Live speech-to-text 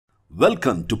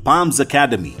Welcome to Palms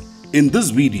Academy. In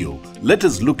this video, let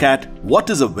us look at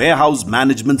what is a warehouse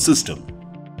management system.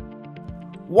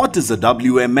 What is a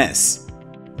WMS?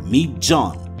 Meet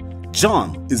John.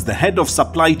 John is the head of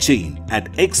supply chain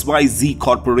at XYZ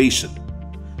Corporation.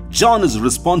 John is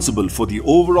responsible for the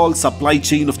overall supply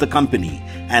chain of the company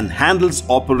and handles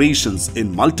operations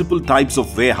in multiple types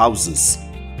of warehouses.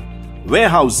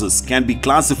 Warehouses can be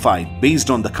classified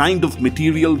based on the kind of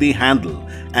material they handle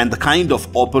and the kind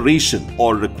of operation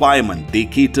or requirement they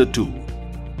cater to.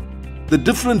 The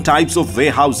different types of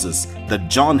warehouses that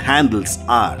John handles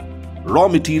are raw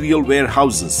material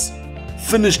warehouses,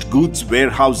 finished goods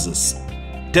warehouses,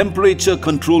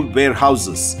 temperature-controlled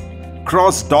warehouses,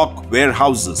 cross-dock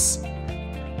warehouses.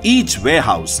 Each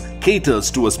warehouse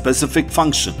caters to a specific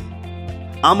function.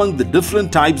 Among the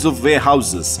different types of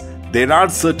warehouses, there are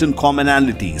certain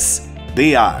commonalities.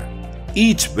 They are: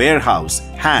 each warehouse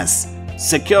has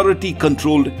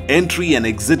security-controlled entry and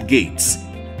exit gates,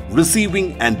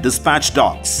 receiving and dispatch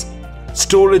docks,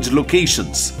 storage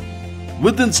locations.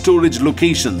 Within storage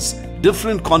locations,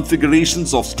 different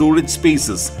configurations of storage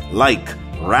spaces like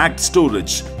racked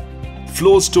storage,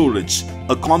 floor storage,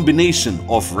 a combination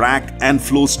of rack and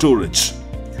floor storage,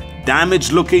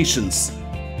 damage locations,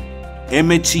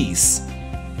 MHEs.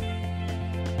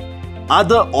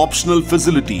 Other optional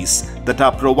facilities that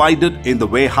are provided in the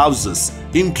warehouses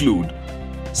include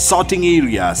sorting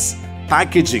areas,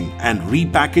 packaging and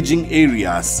repackaging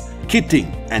areas, kitting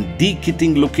and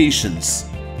dekitting locations.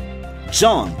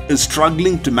 John is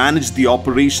struggling to manage the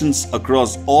operations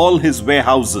across all his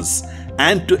warehouses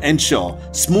and to ensure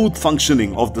smooth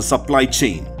functioning of the supply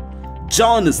chain.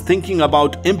 John is thinking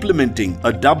about implementing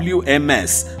a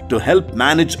WMS to help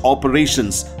manage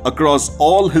operations across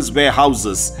all his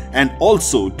warehouses and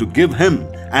also to give him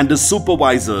and his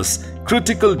supervisors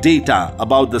critical data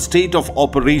about the state of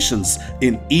operations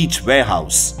in each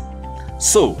warehouse.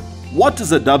 So, what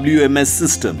is a WMS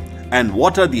system and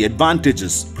what are the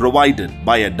advantages provided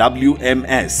by a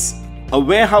WMS? A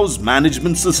warehouse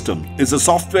management system is a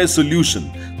software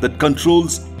solution that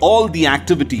controls all the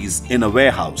activities in a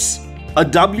warehouse. A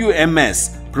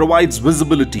WMS provides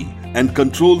visibility and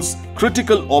controls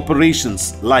critical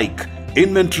operations like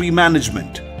inventory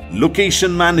management,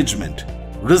 location management,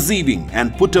 receiving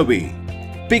and put away,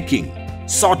 picking,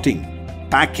 sorting,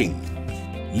 packing,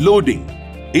 loading,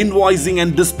 invoicing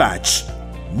and dispatch,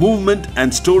 movement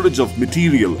and storage of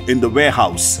material in the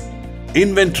warehouse,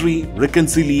 inventory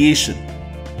reconciliation.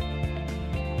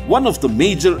 One of the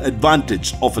major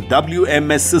advantages of a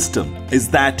WMS system is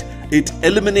that it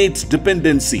eliminates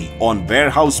dependency on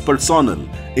warehouse personnel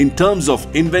in terms of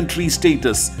inventory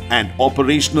status and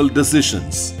operational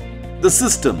decisions. The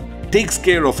system takes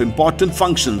care of important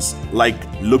functions like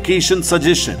location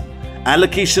suggestion,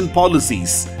 allocation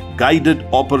policies, guided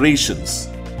operations.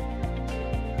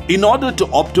 In order to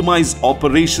optimize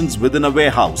operations within a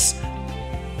warehouse,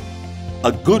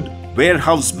 a good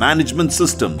warehouse management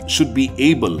system should be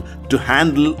able to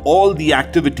handle all the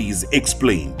activities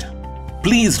explained.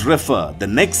 Please refer the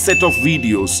next set of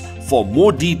videos for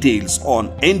more details on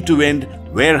end-to-end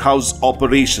warehouse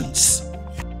operations.